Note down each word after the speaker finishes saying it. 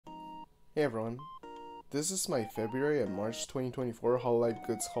Hey everyone, this is my February and March 2024 Hololive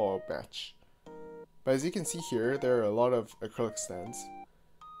goods haul batch. But as you can see here, there are a lot of acrylic stands.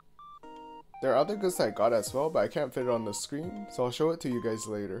 There are other goods that I got as well, but I can't fit it on the screen, so I'll show it to you guys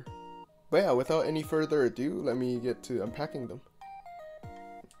later. But yeah, without any further ado, let me get to unpacking them.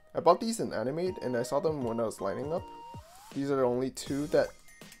 I bought these in Animate and I saw them when I was lining up. These are the only two that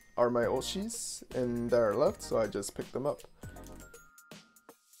are my Oshis and that are left, so I just picked them up.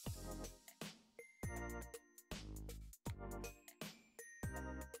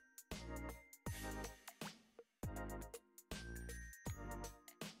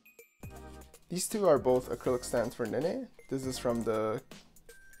 These two are both acrylic stands for Nene. This is from the,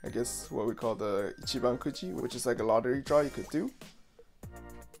 I guess what we call the Ichiban Kuji, which is like a lottery draw you could do.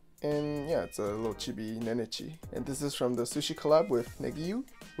 And yeah, it's a little chibi Nenechi. And this is from the sushi collab with Negiyu,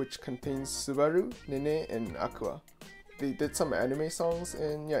 which contains Subaru, Nene, and Aqua. They did some anime songs,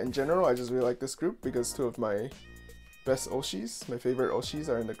 and yeah, in general I just really like this group because two of my best Oshis, my favorite Oshis,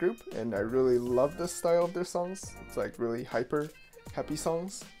 are in the group, and I really love the style of their songs. It's like really hyper, happy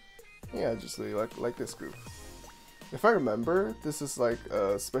songs. Yeah, I just really like this group. If I remember, this is like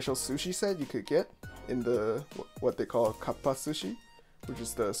a special sushi set you could get in the what they call kappa sushi, which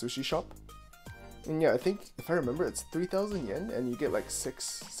is the sushi shop. And yeah, I think if I remember, it's 3,000 yen and you get like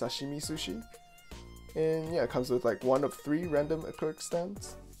 6 sashimi sushi. And yeah, it comes with like 1 of 3 random acrylic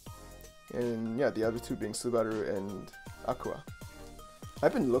stands. And yeah, the other 2 being Subaru and Aqua.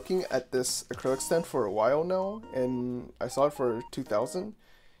 I've been looking at this acrylic stand for a while now, and I saw it for 2,000.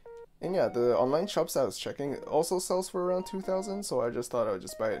 And yeah, the online shops I was checking also sells for around 2,000, so I just thought I would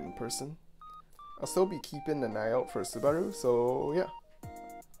just buy it in person. I'll still be keeping an eye out for Subaru, so yeah,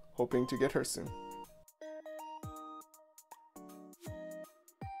 hoping to get her soon.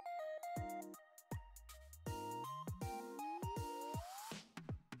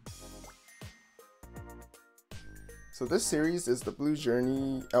 So this series is the Blue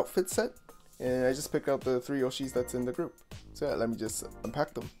Journey outfit set, and I just picked out the 3 Yoshis that's in the group. So yeah, let me just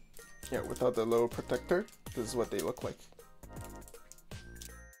unpack them. Yeah, without the little protector, this is what they look like.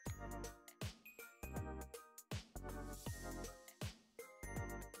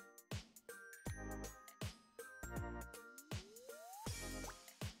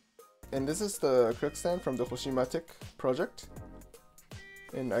 And this is the acrylic stand from the Hoshimatic Project.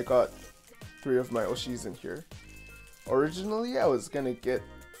 And I got 3 of my Oshis in here. Originally, I was gonna get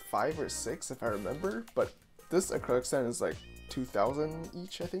 5 or 6 if I remember, but this acrylic stand is like 2,000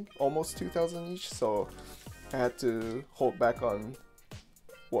 each, I think, almost 2,000 each, so I had to hold back on,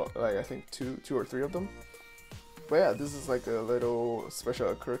 well, like I think two or 3 of them. But yeah, this is like a little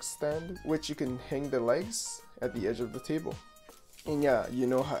special acrylic stand, which you can hang the legs at the edge of the table. And yeah, you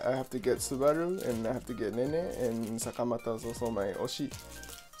know, I have to get Subaru, and I have to get Nene, and Sakamata is also my Oshi.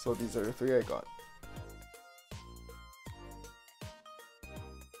 So these are the 3 I got.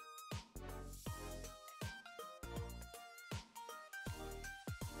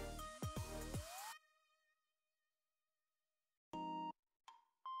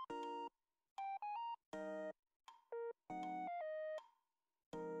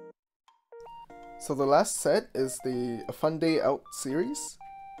 So the last set is the A Fun Day Out series,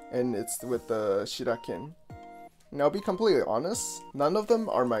 and it's with the Shiraken. Now, I'll be completely honest, none of them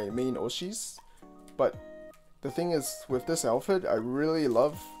are my main Oshis, but the thing is, with this outfit, I really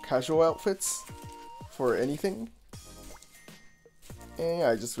love casual outfits for anything, and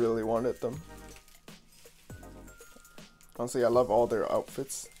I just really wanted them. Honestly, I love all their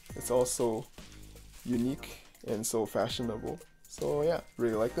outfits. It's all so unique and so fashionable. So yeah,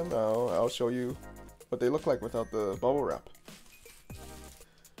 really like them. I'll show you what they look like without the bubble wrap.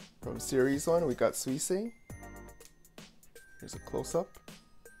 From series 1, we got Suisei. Here's a close-up.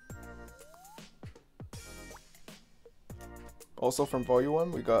 Also from volume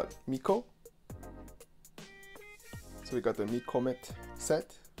 1, we got Miko. So we got the Mikomet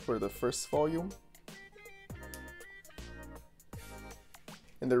set for the first volume.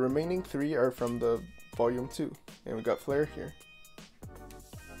 And the remaining 3 are from the volume 2. And we got Flare here.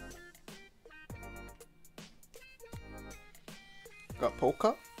 Got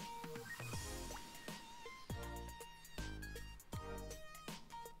Polka.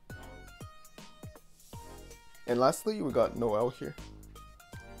 And lastly, we got Noel here.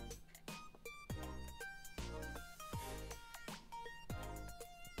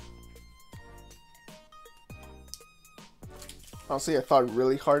 Honestly, I thought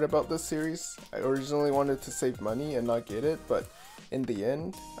really hard about this series. I originally wanted to save money and not get it, but in the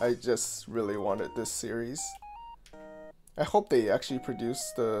end, I just really wanted this series. I hope they actually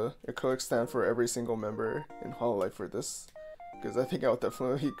produce the acrylic stand for every single member in Hololive for this. because I think I'll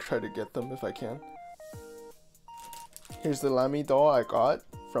definitely try to get them if I can. Here's the Lamy doll I got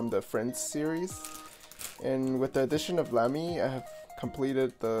from the Friends series, and with the addition of Lamy, I have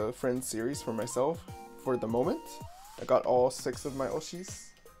completed the Friends series for myself for the moment. I got all 6 of my Oshis,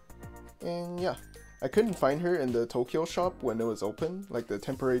 and yeah, I couldn't find her in the Tokyo shop when it was open, like the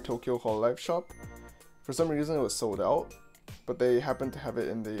temporary Tokyo Hololive shop. For some reason it was sold out, but they happened to have it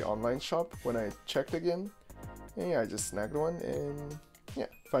in the online shop when I checked again. And yeah, I just snagged one and yeah,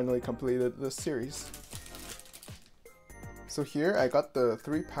 finally completed this series. So here I got the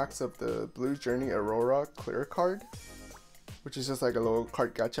 3 packs of the Blue Journey Aurora clear card, which is just like a little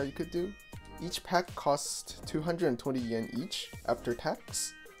card gacha you could do. Each pack cost 220 yen each after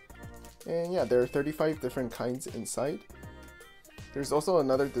tax. And yeah, there are 35 different kinds inside. There's also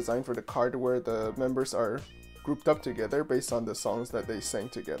another design for the card where the members are grouped up together based on the songs that they sang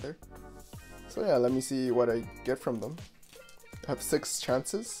together. So yeah, let me see what I get from them. I have 6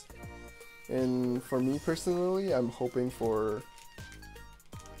 chances. And for me personally, I'm hoping for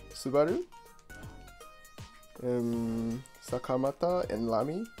Subaru, Sakamata, and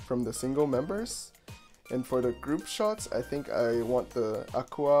Lamy from the single members. And for the group shots, I think I want the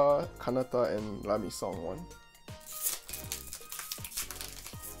Aqua, Kanata, and Lamy song one.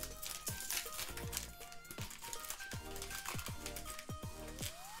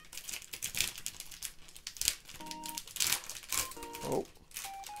 Oh.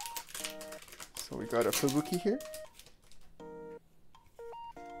 So we got a Fubuki here.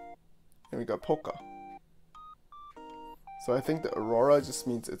 And we got Polka. So I think the Aurora just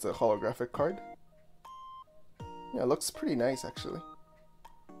means it's a holographic card. Yeah, it looks pretty nice actually.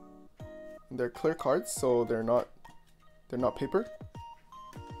 And they're clear cards, so they're not paper.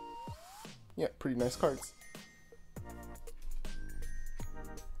 Yeah, pretty nice cards.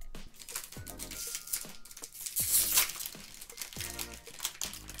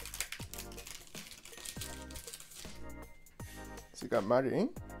 So you got Marin,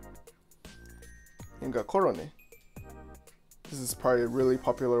 and you got Korone. This is probably a really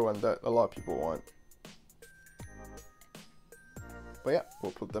popular one that a lot of people want. But yeah,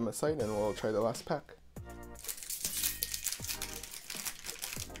 we'll put them aside and we'll try the last pack.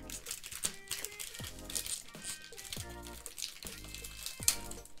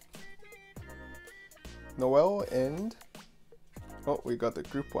 Noel and... oh, we got the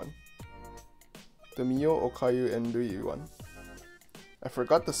group one. The Mio, Okayu, and Ryu one. I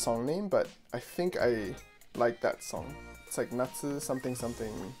forgot the song name, but I think I like that song. It's like Natsu something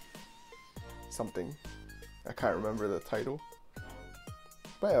something something. I can't remember the title.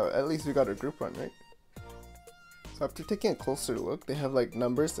 But yeah, at least we got a group one, right? So after taking a closer look, they have like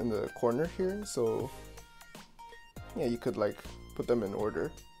numbers in the corner here, so yeah, you could like put them in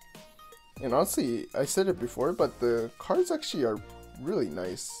order. And honestly, I said it before, but the cards actually are really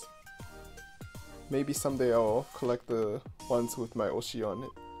nice. Maybe someday I'll collect the ones with my Oshi on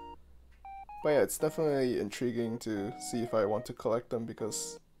it. But yeah, it's definitely intriguing to see if I want to collect them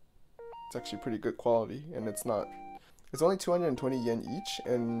because it's actually pretty good quality and it's only 220 yen each,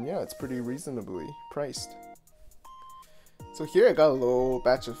 and yeah, it's pretty reasonably priced. So here I got a little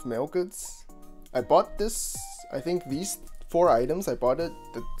batch of mail goods. I bought this, I think these 4 items, I bought it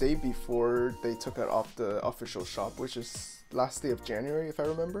the day before they took it off the official shop, which is last day of January if I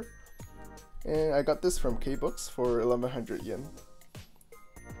remember. And I got this from K-Books for 1100 yen.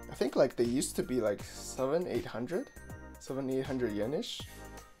 I think like they used to be like 700-800 yen-ish.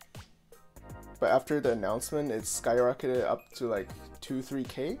 But after the announcement, it skyrocketed up to like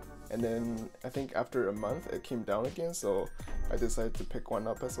 2-3k, and then I think after a month it came down again, so I decided to pick one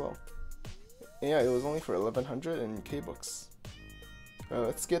up as well. And yeah, it was only for 1100 in K-Books.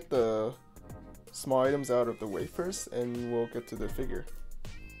 Let's get the small items out of the way first, and we'll get to the figure.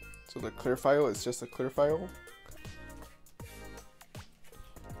 So the clear file is just a clear file.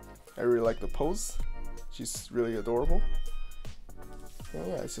 I really like the pose. She's really adorable. And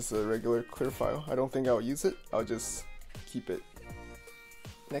yeah, it's just a regular clear file. I don't think I'll use it. I'll just keep it.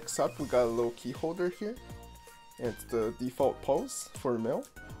 Next up, we got a little key holder here. And it's the default pose for mail.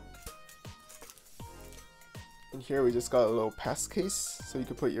 And here we just got a little pass case, so you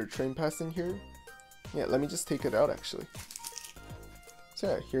can put your train pass in here. Yeah, let me just take it out actually. So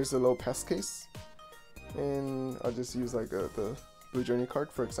yeah, here's the little pass case. And I'll just use like the Blue Journey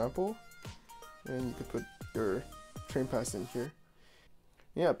card for example. And you can put your train pass in here.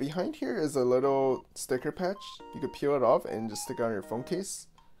 Yeah, behind here is a little sticker patch. You could peel it off and just stick it on your phone case.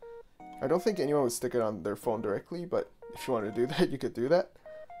 I don't think anyone would stick it on their phone directly, but if you want to do that, you could do that.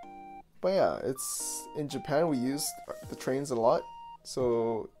 But yeah, it's in Japan we use the trains a lot,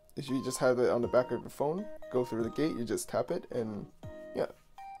 so if you just have it on the back of your phone, go through the gate, you just tap it, and yeah,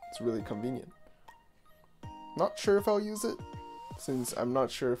 it's really convenient. Not sure if I'll use it, since I'm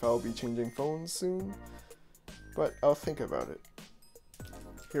not sure if I'll be changing phones soon, but I'll think about it.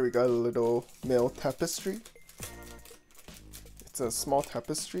 Here we got a little mail tapestry. It's a small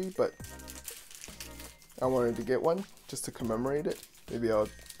tapestry, but I wanted to get one just to commemorate it. Maybe I'll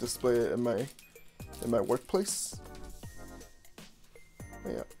display it in my workplace.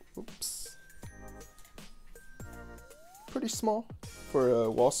 But yeah, oops. Pretty small for a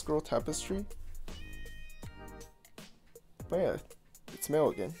wall scroll tapestry. But yeah, it's mail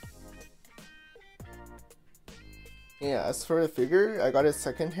again. Yeah, as for the figure, I got it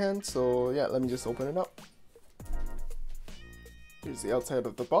secondhand, so yeah, let me just open it up. Here's the outside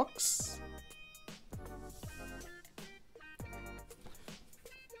of the box.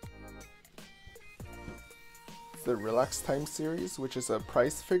 It's the Relax Time series, which is a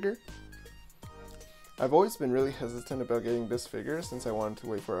prize figure. I've always been really hesitant about getting this figure since I wanted to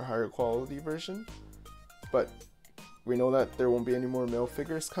wait for a higher quality version, but we know that there won't be any more male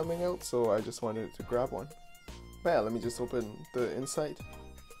figures coming out, so I just wanted to grab one. But yeah, let me just open the inside.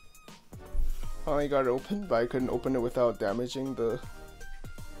 I got it open, but I couldn't open it without damaging the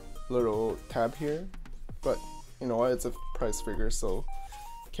little tab here. But you know what, it's a prize figure, so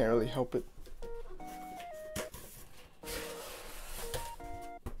can't really help it.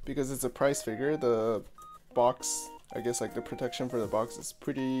 Because it's a prize figure, the box, I guess like the protection for the box is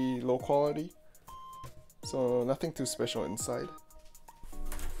pretty low quality. So nothing too special inside.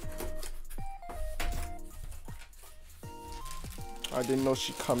 I didn't know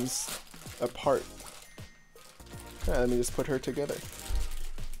she comes apart. Yeah, let me just put her together.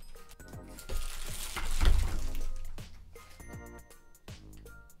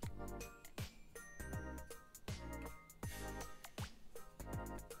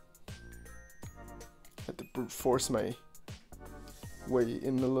 Had to brute force my way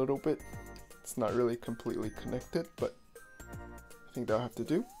in a little bit. It's not really completely connected, but I think that'll have to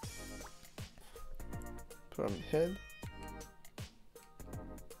do. Put on the head.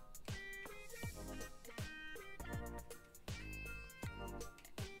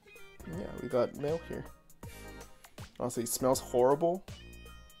 Yeah, we got mail here. Honestly, it smells horrible,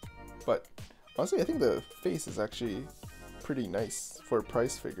 but honestly, I think the face is actually pretty nice for a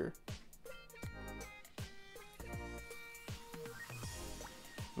prize figure.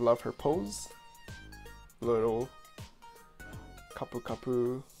 Love her pose. Little kapu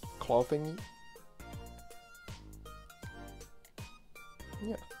kapu claw thingy.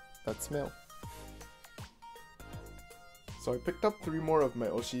 Yeah, that's mail. So I picked up 3 more of my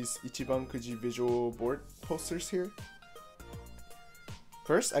Oshi's Ichiban Kuji visual board posters here.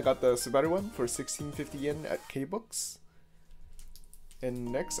 First, I got the Subaru one for 1650 yen at K-Books. And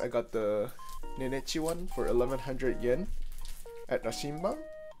next, I got the Nene one for 1100 yen at Rashimba.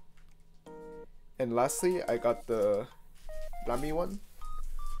 And lastly, I got the Lamy one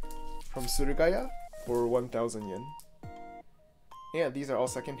from Surugaya for 1000 yen. Yeah, these are all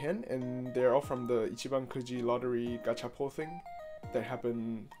secondhand, and they're all from the Ichiban Kuji lottery gacha pull thing that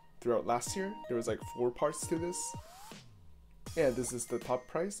happened throughout last year. There was like 4 parts to this. Yeah, this is the top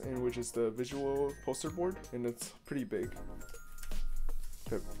prize, and which is the visual poster board, and it's pretty big.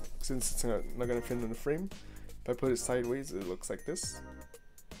 But since it's not gonna fit in the frame, if I put it sideways, it looks like this.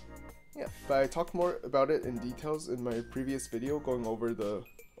 Yeah, but I talked more about it in details in my previous video going over the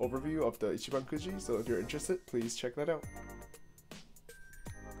overview of the Ichiban Kuji, so if you're interested, please check that out.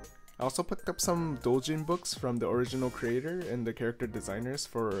 I also picked up some doujin books from the original creator and the character designers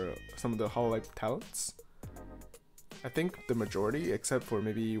for some of the Hololive talents. I think the majority, except for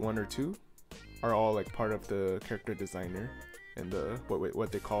maybe 1 or 2, are all like part of the character designer and the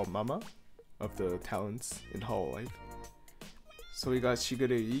what they call mama of the talents in Hololive. So we got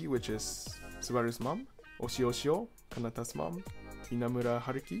Shigure-i, which is Subaru's mom, Oshio, Kanata's mom, Inamura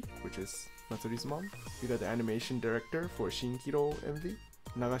Haruki, which is Matsuri's mom. We got the animation director for Shinkiro MV,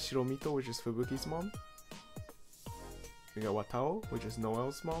 Nagashiro Mito, which is Fubuki's mom. We got Watao, which is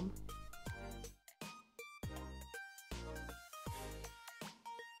Noel's mom.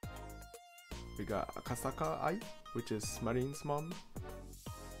 We got Akasaka Ai, which is Marin's mom.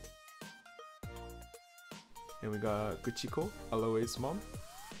 And we got Guchiko, Aloe's mom.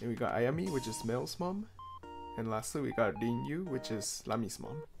 And we got Ayami, which is Mel's mom. And lastly, we got Rinyu, which is Lamy's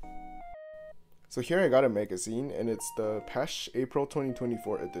mom. So here I got a magazine, and it's the PASH April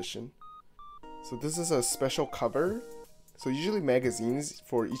 2024 edition. So this is a special cover. So usually magazines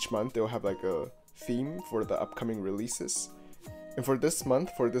for each month, they'll have like a theme for the upcoming releases. And for this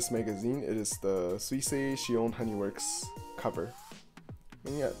month, for this magazine, it is the Suisei Shion Honeyworks cover.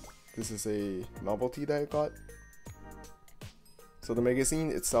 And yeah, this is a novelty that I got. So the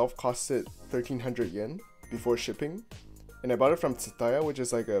magazine itself costed 1300 yen before shipping. And I bought it from Tsutaya, which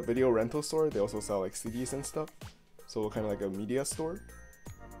is like a video rental store. They also sell like CDs and stuff. So kind of like a media store.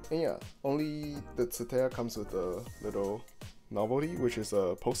 And yeah, only the Tsutaya comes with a little novelty, which is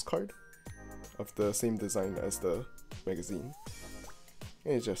a postcard of the same design as the magazine.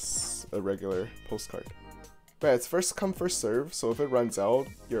 And it's just a regular postcard. But it's first come first serve, so if it runs out,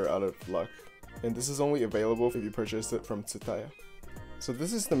 you're out of luck. And this is only available if you purchase it from Tsutaya. So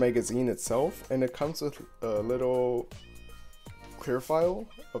this is the magazine itself, and it comes with a little clear file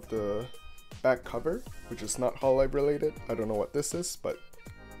of the back cover, which is not Hololive related. I don't know what this is, but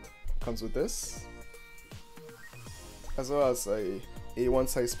it comes with this, as well as a A1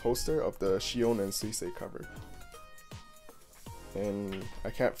 size poster of the Shion and Suisei cover. And I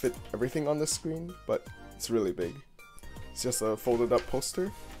can't fit everything on the screen, but it's really big. It's just a folded up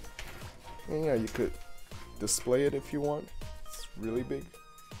poster. And yeah, you could display it if you want. It's really big.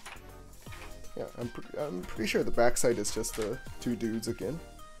 Yeah, I'm pretty sure the backside is just the two dudes again.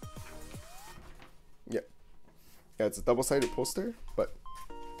 Yeah. Yeah, it's a double-sided poster, but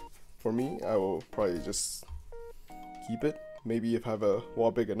for me, I will probably just keep it. Maybe if I have a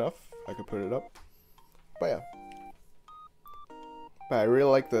wall big enough, I could put it up. But yeah. But I really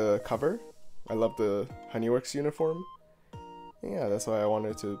like the cover. I love the Honeyworks uniform. And yeah, that's why I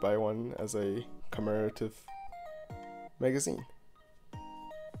wanted to buy one as a commemorative magazine.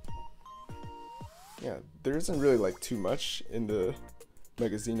 Yeah, there isn't really like too much in the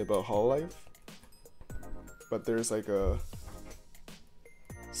magazine about Hololive, but there's like a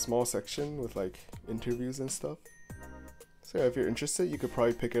small section with like interviews and stuff. So yeah, if you're interested, you could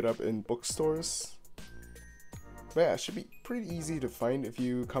probably pick it up in bookstores. But yeah, it should be pretty easy to find if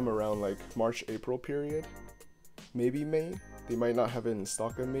you come around like March, April period. Maybe May. They might not have it in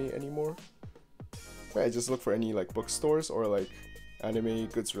stock in May anymore. But yeah, just look for any like bookstores or like anime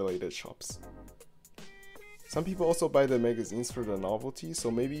goods related shops. Some people also buy the magazines for the novelty,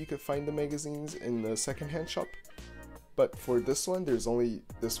 so maybe you could find the magazines in the secondhand shop. But for this one, there's only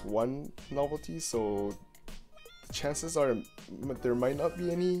this one novelty, so the chances are there might not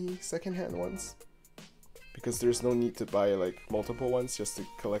be any secondhand ones, because there's no need to buy like multiple ones just to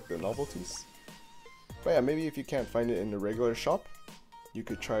collect the novelties. But yeah, maybe if you can't find it in the regular shop, you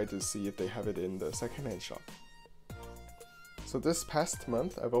could try to see if they have it in the secondhand shop. So this past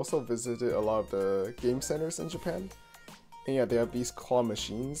month, I've also visited a lot of the game centers in Japan. And yeah, they have these claw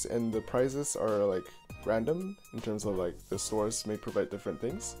machines, and the prices are like random in terms of like the stores may provide different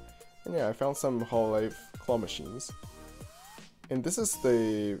things. And yeah, I found some Hololive claw machines. And this is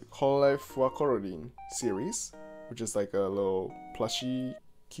the Hololive Fuwakororin series, which is like a little plushie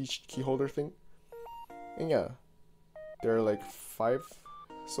key holder thing. And yeah, there are like 5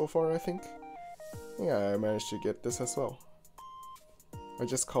 so far, I think. And yeah, I managed to get this as well. I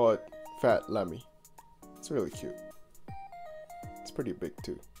just call it Fat Lamy. It's really cute. It's pretty big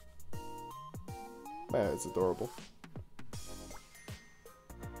too. Yeah, it's adorable.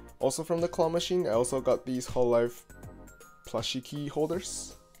 Also from the claw machine, I also got these Hololive plushie key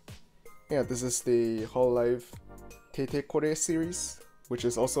holders. Yeah, this is the Hololive Tetekore series, which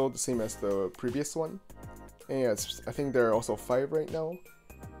is also the same as the previous one. And yeah, I think there are also 5 right now.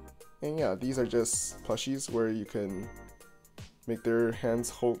 And yeah, these are just plushies where you can make their hands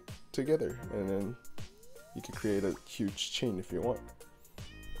hold together, and then you can create a huge chain if you want.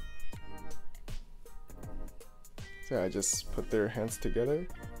 So yeah, I just put their hands together.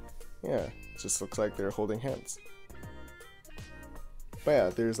 Yeah, it just looks like they're holding hands. But yeah,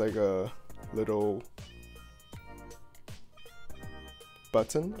 there's like a little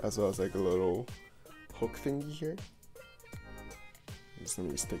button as well as like a little hook thingy here. Let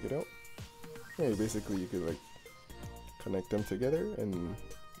me just take it out. Yeah, basically you could like connect them together and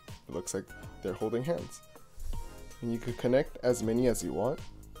it looks like they're holding hands. And you can connect as many as you want.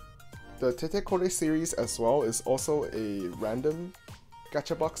 The Tetekore series as well is also a random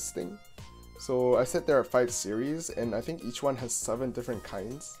gacha box thing. So I said there are 5 series, and I think each one has 7 different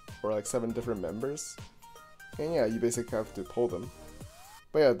kinds, or like 7 different members. And yeah, you basically have to pull them.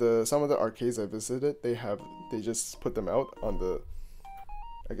 But yeah, some of the arcades I visited, they just put them out on the,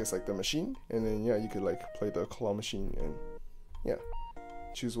 I guess like the machine, and then yeah, you could like play the claw machine and yeah,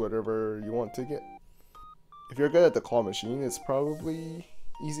 choose whatever you want to get. If you're good at the claw machine, it's probably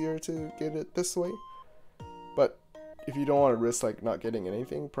easier to get it this way. But if you don't want to risk like not getting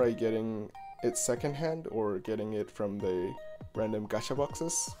anything, probably getting it secondhand or getting it from the random gacha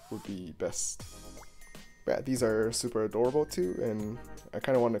boxes would be best. But yeah, these are super adorable too, and I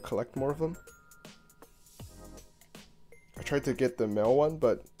kind of want to collect more of them. I tried to get the male one,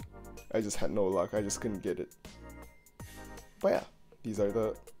 but I just had no luck. I just couldn't get it. But yeah, these are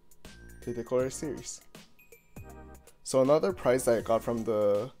the Tetekore series. So another prize that I got from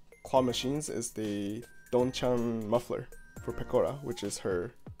the claw machines is the Donchan muffler for Pecora, which is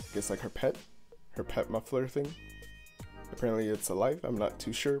her, I guess like her pet muffler thing. Apparently it's alive, I'm not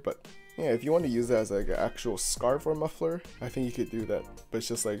too sure, but yeah, if you want to use it as like an actual scarf or muffler, I think you could do that. But it's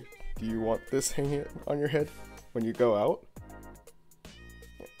just like, do you want this hanging on your head when you go out?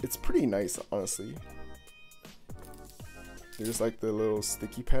 It's pretty nice, honestly. There's like the little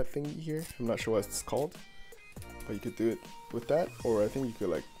sticky pad thingy here. I'm not sure what it's called, but you could do it with that, or I think you could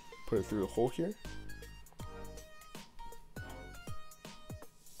like put it through a hole here.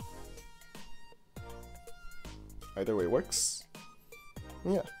 Either way works.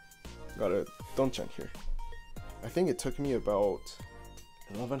 Yeah, got a Donchan here. I think it took me about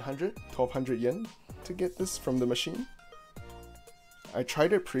 1200 yen to get this from the machine. I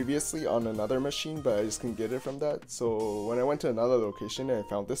tried it previously on another machine, but I just couldn't get it from that. So when I went to another location and I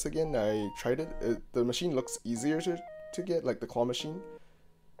found this again, I tried it. The machine looks easier to get, like the claw machine.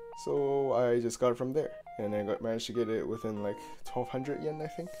 So I just got it from there, and I managed to get it within like 1200 yen, I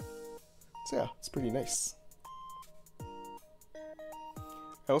think. So yeah, it's pretty nice.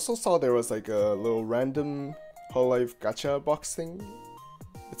 I also saw there was like a little random Hololive gacha box thing.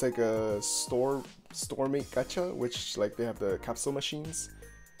 It's like a store-made gacha, which like they have the capsule machines,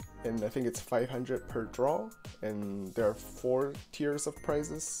 and I think it's 500 per draw, and there are 4 tiers of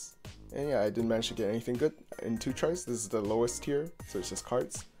prizes. And yeah, I didn't manage to get anything good in 2 tries. This is the lowest tier, so it's just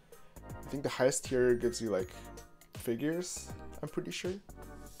cards. I think the highest tier gives you like figures, I'm pretty sure.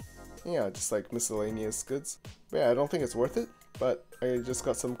 And yeah, just like miscellaneous goods. But yeah, I don't think it's worth it, but I just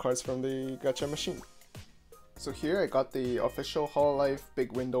got some cards from the gacha machine. So here I got the official Hololive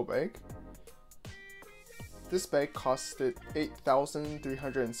big window bag. This bag costed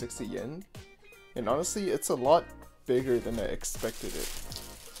 8,360 yen, and honestly it's a lot bigger than I expected it.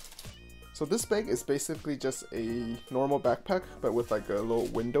 So this bag is basically just a normal backpack, but with like a little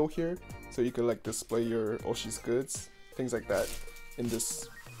window here, so you could like display your Oshi's goods, things like that, in this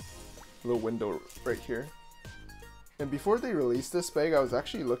little window right here. And before they released this bag, I was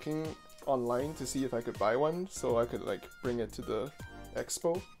actually looking online to see if I could buy one, so I could like bring it to the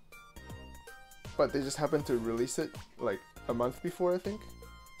expo. But they just happened to release it like a month before, I think.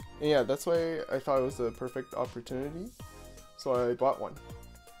 And yeah, that's why I thought it was a perfect opportunity, so I bought one.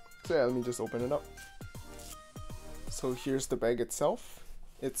 So yeah, let me just open it up. So here's the bag itself.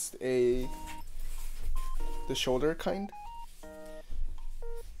 It's the shoulder kind.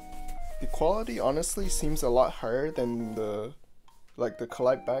 The quality honestly seems a lot higher than the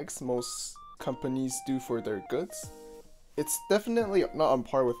collab bags most companies do for their goods. It's definitely not on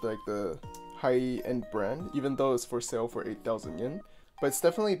par with like the high-end brand, even though it's for sale for 8,000 yen. But it's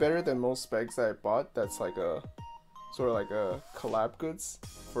definitely better than most bags that I bought that's like a sort of like a collab goods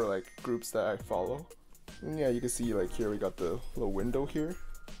for like groups that I follow. And yeah, you can see like here we got the little window here.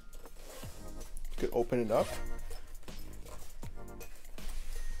 You could open it up.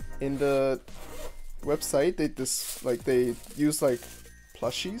 In the website, they use like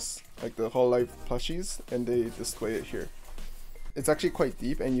plushies, like the Hololive plushies, and they display it here. It's actually quite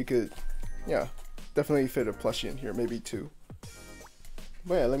deep, and you could, yeah, definitely fit a plushie in here, maybe 2.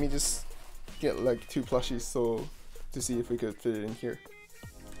 But yeah, let me just get like 2 plushies so to see if we could fit it in here.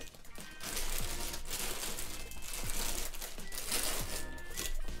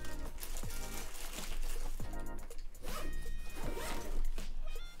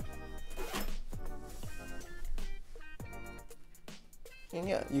 And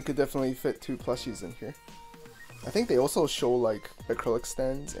yeah, you could definitely fit 2 plushies in here. I think they also show like acrylic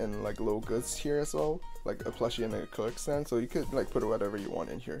stands and like little goods here as well, like a plushie and an acrylic stand, so you could like put whatever you want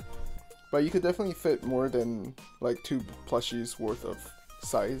in here. But you could definitely fit more than like 2 plushies worth of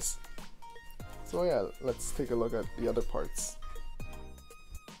size. So yeah, let's take a look at the other parts.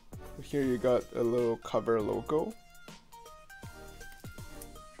 Here you got a little cover logo,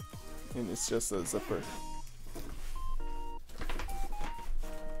 and it's just a zipper.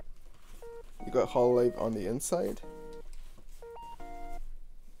 You got Hololive on the inside.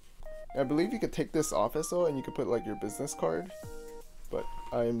 I believe you could take this off as well, and you could put like your business card, but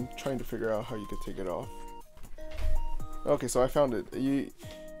I'm trying to figure out how you could take it off. Okay, so I found it.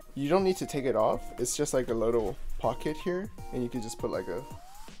 You don't need to take it off. It's just like a little pocket here, and you can just put like a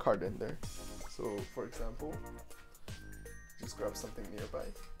card in there. So for example, just grab something nearby.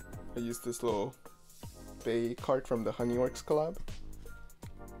 I used this little Bay card from the Honeyworks collab.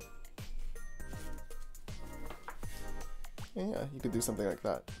 And yeah, you could do something like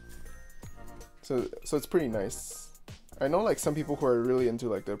that. So it's pretty nice. I know like some people who are really into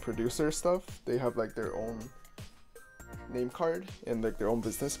like the producer stuff, they have like their own name card and like their own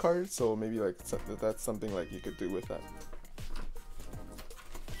business card, so maybe like that's something like you could do with that.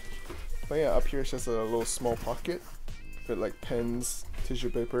 But yeah, up here it's just a little small pocket with like pens, tissue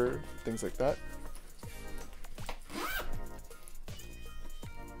paper, things like that.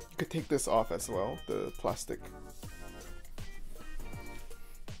 You could take this off as well, the plastic.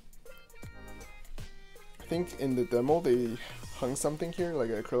 I think in the demo they hung something here, like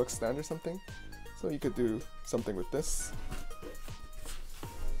an acrylic stand or something. So you could do something with this.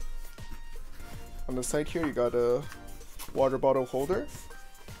 On the side here you got a water bottle holder.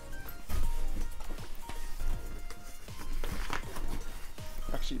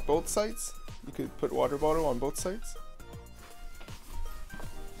 Actually both sides, you could put water bottle on both sides.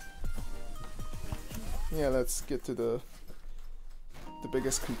 Yeah, let's get to the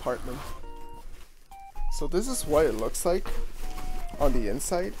biggest compartment. So this is what it looks like on the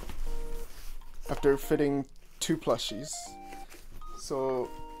inside after fitting 2 plushies. So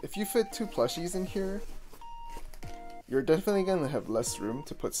if you fit 2 plushies in here, you're definitely gonna have less room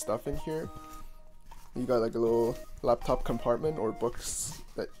to put stuff in here. You got like a little laptop compartment or books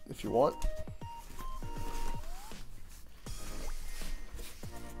that if you want.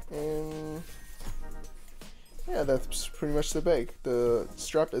 And yeah, that's pretty much the bag. The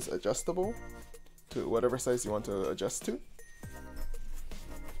strap is adjustable to whatever size you want to adjust to.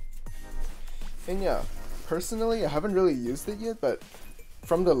 And yeah, personally I haven't really used it yet, but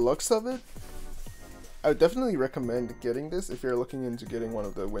from the looks of it, I would definitely recommend getting this if you're looking into getting one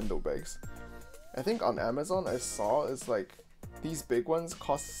of the window bags. I think on Amazon I saw is like these big ones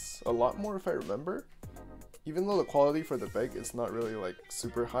cost a lot more if I remember, even though the quality for the bag is not really like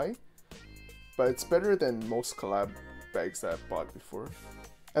super high, but it's better than most collab bags that I've bought before.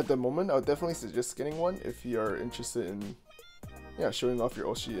 At the moment I would definitely suggest getting one if you are interested in showing off your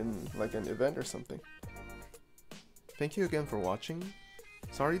Oshi in like an event or something. Thank you again for watching.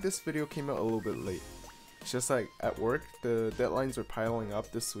 Sorry this video came out a little bit late. It's just like at work, the deadlines are piling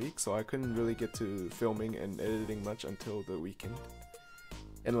up this week, so I couldn't really get to filming and editing much until the weekend.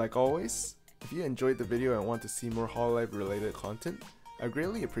 And like always, if you enjoyed the video and want to see more Hololive related content, I'd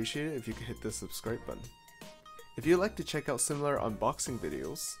greatly appreciate it if you could hit the subscribe button. If you'd like to check out similar unboxing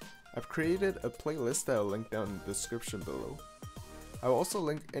videos, I've created a playlist that I'll link down in the description below. I will also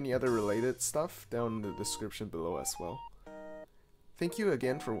link any other related stuff down in the description below as well. Thank you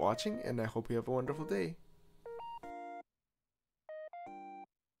again for watching, and I hope you have a wonderful day.